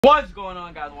What's going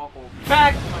on, guys? Welcome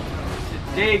back to my channel.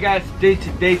 Today guys,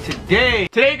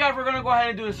 today guys, we're gonna go ahead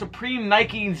and do the Supreme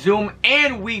Nike Zoom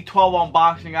and week 12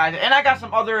 unboxing, guys. And I got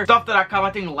some other stuff that I covered,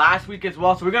 I think, last week as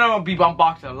well. So we're gonna be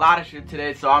unboxing a lot of shit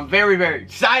today, so I'm very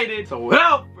excited. So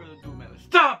without further ado, man, let's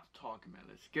stop talking, man.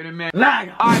 Let's get it, man.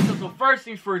 Alright, so first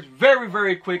things first,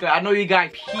 very quickly, I know you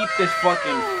guys peeped this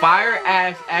fucking fire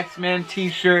ass X-Men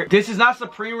t-shirt. This is not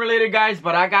Supreme related, guys,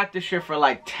 but I got this shit for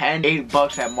like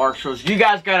 $8 at Marshall's. You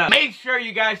guys gotta make sure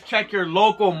you guys check your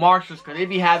local Marshalls, because they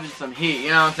be having some heat, you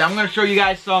know what I'm saying? I'm gonna show you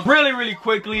guys some really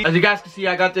quickly. As you guys can see,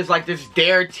 I got this like this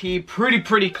Dare tee,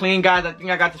 pretty clean, guys. I think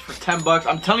I got this for $10.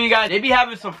 I'm telling you guys, they be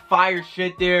having some fire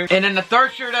shit there. And then the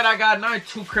third shirt that I got, not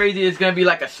too crazy, is gonna be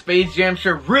like a Space Jam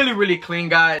shirt, really clean,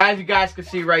 guys. As you guys can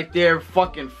see right there,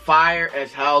 fucking fire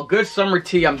as hell. Good summer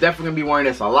tee. I'm definitely gonna be wearing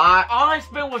this a lot. All I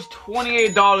spent was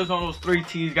 $28 on those 3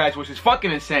 tees, guys, which is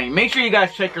fucking insane. Make sure you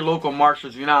guys check your local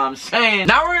Marshalls, you know what I'm saying?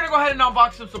 Now we're gonna go ahead and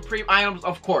unbox some Supreme items,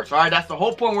 of course, alright? That's the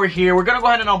whole point we're here. We're gonna go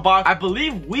ahead and unbox, I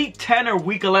believe, week 10 or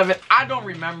week 11. I don't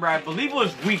remember. I believe it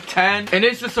was week 10. And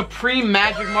it's the Supreme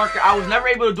Magic Marker. I was never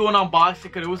able to do an unboxing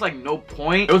because it was like no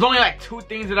point. It was only like 2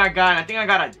 things that I got. And I think I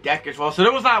got a deck as well. So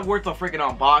it was not worth a freaking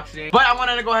unboxing. But I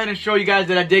wanted to go ahead and show you guys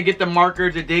that I did get the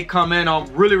markers. It did come in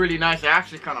really nice. They're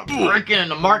actually kind of breaking in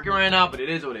the market right now, but it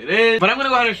is what it is. But I'm gonna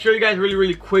go ahead and show you guys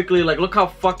really quickly. Like, look how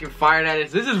fucking fire that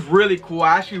is. This is really cool.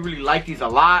 I actually really like these a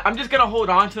lot. I'm just gonna hold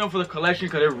on to them for the collection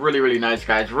because they're really nice,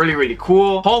 guys. Really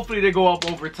cool. Hopefully they go up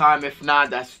over time. If not,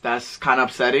 that's kind of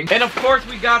upsetting. And of course,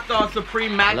 we got the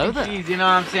Supreme mac and cheese. You know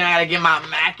what I'm saying? I gotta get my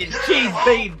mac and cheese,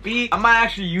 baby. I might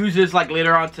actually use this like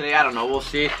later on today. I don't know. We'll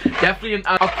see. Definitely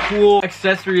a cool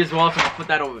accessory as well. So I'll put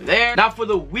that over there. Now for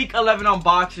the week 11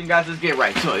 unboxing, guys, let's get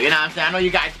right to it. You know what I'm saying? I know you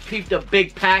guys peeped the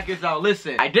big package. Now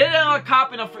listen, I did end up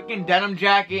copping a freaking denim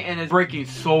jacket, and it's breaking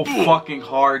so fucking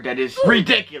hard that it's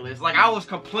ridiculous. Like, I was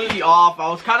completely off. I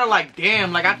was kind of like,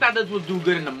 damn, like I thought this would do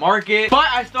good in the market, but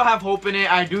I still have hope in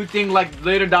it. I do think like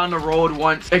later down the road,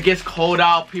 once it gets cold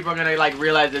out, people are gonna like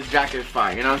realize this jacket is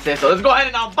fine. You know what I'm saying? So let's go ahead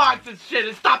and unbox this shit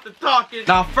and stop the talking.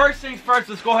 Now first things first,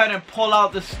 let's go ahead and pull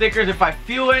out the stickers if I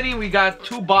feel any. We got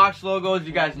 2 box logos.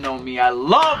 You guys know me, I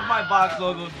love my box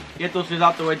logos. Get those shits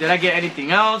out the way. Did I get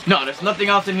anything else? No, there's nothing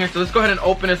else in here. So let's go ahead and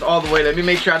open this all the way. Let me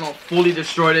make sure I don't fully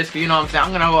destroy this, because you know what I'm saying,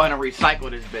 I'm gonna go ahead and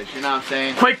recycle this bitch. You know what I'm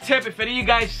saying? Quick tip, if any of you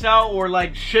guys sell or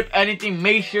like ship anything,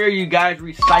 make sure you guys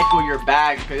recycle your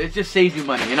bags, because it just saves you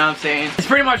money. You know what I'm saying? It's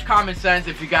pretty much common sense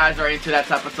if you guys are into that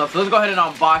type of stuff. So let's go ahead and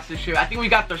unbox this shit. I think we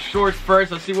got the shorts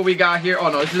first. Let's see what we got here.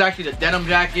 Oh no, this is actually the denim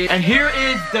jacket. And here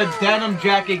is the denim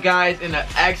jacket, guys, in the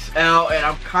XL. And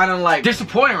I'm kind of like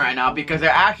disappointed right now because they're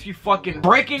actually fucking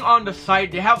breaking on the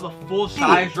site. They have the full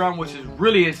size run, which is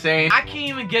really insane. I can't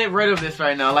even get rid of this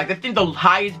right now. Like, I think the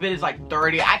highest bid is like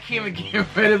 30. I can't even get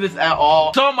rid of this at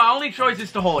all. So my only choice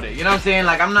is to hold it. You know what I'm saying?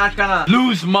 Like, I'm not gonna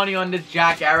lose money on this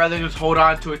jacket. I'd rather just hold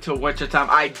on to it till winter time.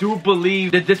 I do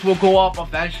believe that this will go up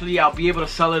eventually. I'll be able to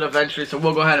sell it eventually. So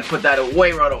we'll go ahead and put that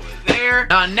away right over there.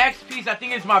 Now, next piece, I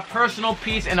think it's my personal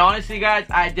piece. And honestly, guys,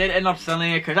 I did end up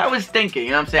selling it because I was thinking,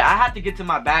 you know what I'm saying? I had to get to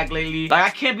my bag lately. Like, I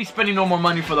can't be spending no more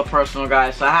money for the personal,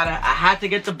 guys. So I had to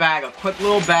get the bag, a quick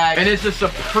little bag. And it's the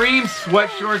Supreme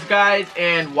sweatshorts, guys.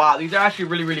 And wow, these are actually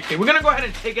really clean. We're gonna go ahead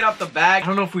and take it out the bag. I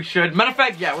don't know if we should. Matter of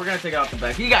fact, yeah, we're gonna take it out the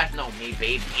bag. You guys know me,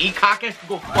 baby. Cockets can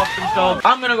go fuck themselves.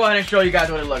 I'm gonna go ahead and show you guys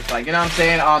what it looks like. You know what I'm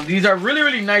saying? These are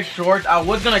really nice shorts. I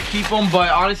was gonna keep them,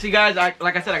 but honestly, guys,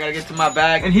 like I said, I gotta get to my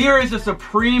bag. And here is the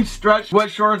Supreme stretch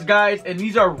sweatshorts, guys. And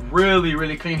these are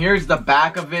really clean. Here's the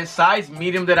back of it. Size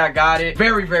medium that I got it.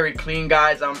 Very clean,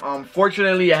 guys.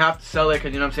 Unfortunately, I have to sell it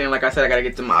because, you know what I'm saying, like I said, I gotta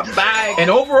get to my bag. And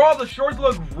overall, the shorts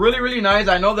look really nice.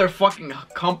 I know they're fucking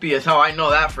comfy as hell. I know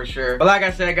that for sure. But like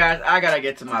I said, guys, I gotta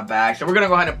get to my bag. So we're gonna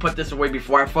go ahead and put this away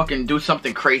before I fucking do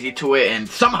something crazy to it and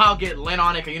somehow get lint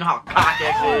on it, because you know how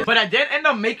cockass is. But I did end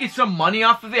up making some money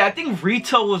off of it. I think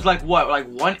retail was like, what, like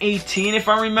 118 if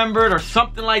I remembered, or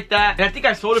something like that. And I think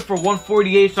I sold it for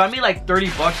 148, so I made like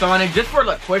 $30 on it just for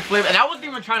the quick flip. And I wasn't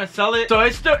even trying to sell it, so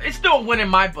it's still a win in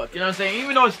my book. You know what I'm saying?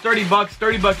 Even though it's $30 is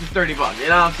 $30. You know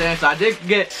what I'm saying? So I did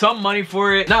get some money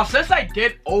for it. Now, since I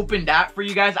did open that for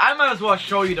you guys, I might as well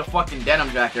show you the fucking denim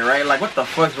jacket, right? Like, what the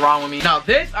fuck's wrong with me? Now,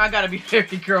 this, I gotta be very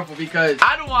careful because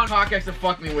I don't want Hawkeye to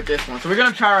fuck me with this one. So we're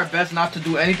gonna try our best not to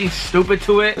do anything stupid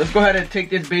to it. Let's go ahead and take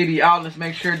this baby out. Let's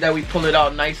make sure that we pull it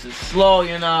out nice and slow,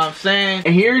 you know what I'm saying?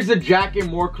 And here's the jacket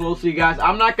more closely, guys.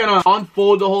 I'm not gonna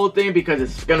unfold the whole thing because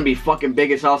it's gonna be fucking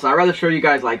big as hell. So I'd rather show you guys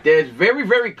guys like this. Very,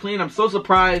 very clean. I'm so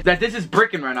surprised that this is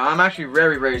bricking right now. I'm actually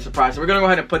very, very surprised. So we're gonna go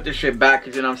ahead and put this shit back,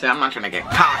 because you know what I'm saying, I'm not trying to get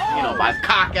cocked, you know, by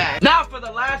cock ass. Now for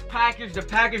the last package, the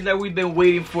package that we've been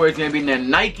waiting for is gonna be the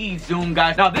Nike Zoom,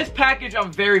 guys. Now this package,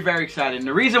 I'm very, very excited. And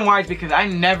the reason why is because I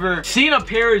never seen a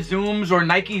pair of Zooms or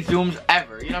Nike Zooms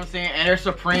ever, you know what I'm saying? And they're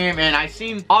Supreme, and I've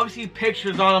seen obviously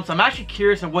pictures on them, so I'm actually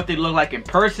curious of what they look like in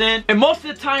person. And most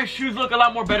of the time, shoes look a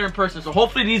lot more better in person, so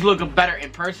hopefully these look better in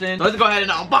person. So let's go ahead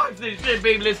and unbox this shit,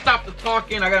 baby. Let's stop the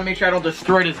talking. I gotta make sure I don't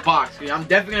destroy this box. I'm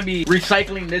definitely gonna be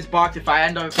recycling this box if I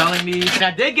end up selling these. And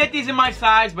I did get these in my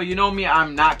size, but you know me,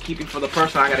 I'm not keeping for the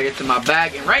person. I gotta get to my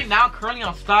bag. And right now, currently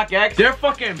on StockX, they're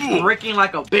fucking bricking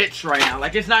like a bitch right now.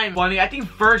 Like, it's not even funny. I think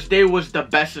first day was the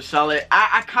best to sell it.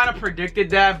 I kind of predicted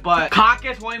that, but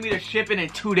StockX wanted me to ship it in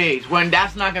 2 days, when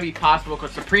that's not gonna be possible,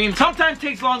 because Supreme sometimes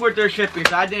takes longer with their shipping.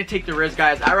 So I didn't take the risk,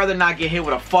 guys. I'd rather not get hit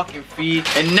with a fucking fee.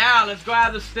 And now let's go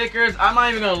out the stickers. I'm not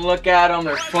even gonna look at them.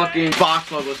 They're fucking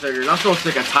box logo stickers. I'm so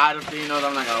sick and tired of seeing those,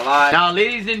 I'm not gonna lie. Now,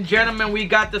 ladies and gentlemen, we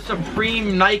got the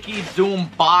Supreme Nike Zoom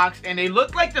box, and they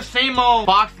look like the same old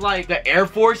box like the Air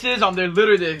Forces. They're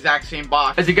literally the exact same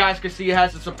box. As you guys can see, it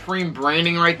has the Supreme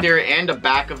branding right there and the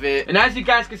back of it. And as you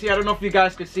guys can see, I don't know if you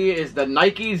guys can see it, is the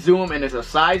Nike Zoom, and it's a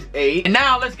size 8. And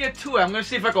now let's get to it. I'm gonna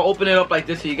see if I can open it up like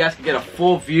this so you guys can get a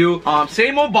full view.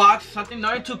 Same old box, something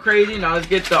not too crazy. Now let's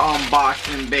get the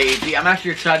unboxing, baby. I'm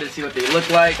actually excited to see what they look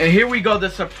like. And here we go, the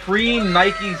Supreme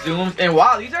Nike Zooms. And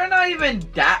wow, these are not even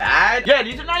that bad. Yeah,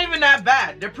 these are not even that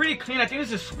bad. They're pretty clean. I think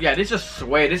this is, yeah, this is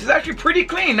suede. This is actually pretty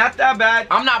clean, not that bad.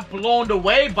 I'm not blown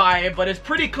away by it, but it's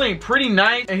pretty clean, pretty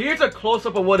nice. And here's a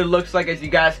close-up of what it looks like. As you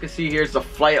guys can see, here's the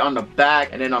flight on the back,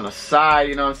 and then on the side,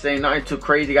 you know what I'm saying, nothing too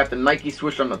crazy. Got the Nike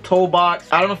swoosh on the toe box.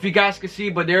 I don't know if you guys can see,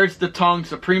 but there's the tongue,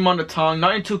 Supreme on the tongue,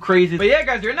 nothing too crazy. But yeah,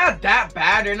 guys, they're not that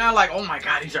bad. They're not like, oh my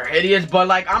god, these are hideous, but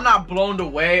like, I'm not blown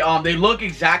away. They look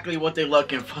exactly what they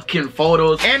look in fucking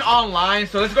photos and online.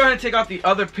 So let's go ahead and take out the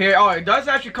other pair. Oh, it does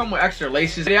actually come with extra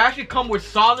laces. They actually come with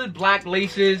solid black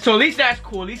laces, so at least that's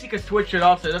cool. At least you can switch it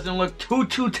up so it doesn't look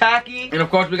too tacky. And of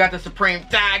course, we got the Supreme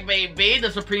tag, baby,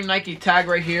 the Supreme Nike tag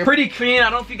right here. Pretty clean. I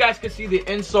don't know if you guys can see the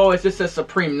insole. It just says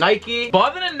Supreme Nike.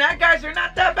 But other than that, guys, they're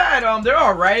not that bad. They're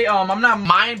all right. I'm not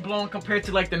mind blown compared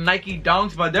to like the Nike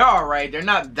Dunks, but they're all right. They're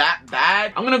not that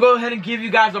bad. I'm gonna go ahead and give you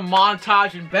guys a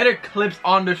montage and better clips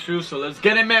on the shoe. So let's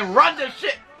get it, man. Run this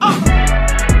shit up.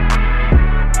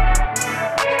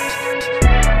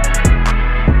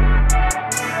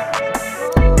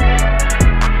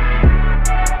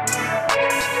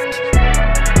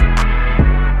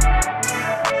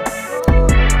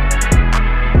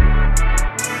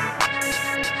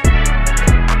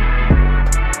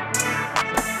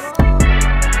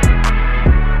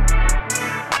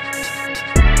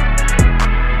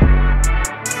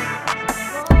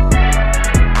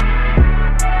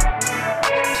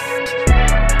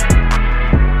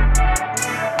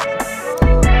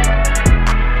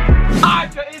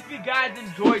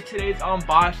 Today's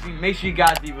unboxing, make sure you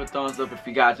guys leave a thumbs up if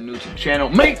you guys are new to the channel.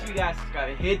 Make sure you guys subscribe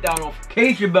and hit that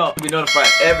notification bell to be notified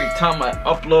every time I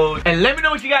upload. And let me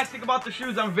know what you guys think about the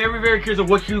shoes. I'm very, very curious of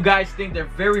what you guys think. They're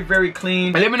very, very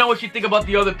clean. And let me know what you think about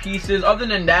the other pieces. Other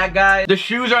than that, guys, the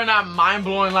shoes are not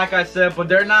mind-blowing like I said, but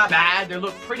they're not bad. They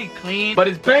look pretty clean. But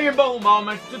it's banging boom,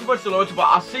 mama.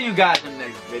 I'll see you guys in the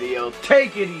next video.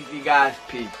 Take it easy, guys.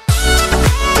 Peace.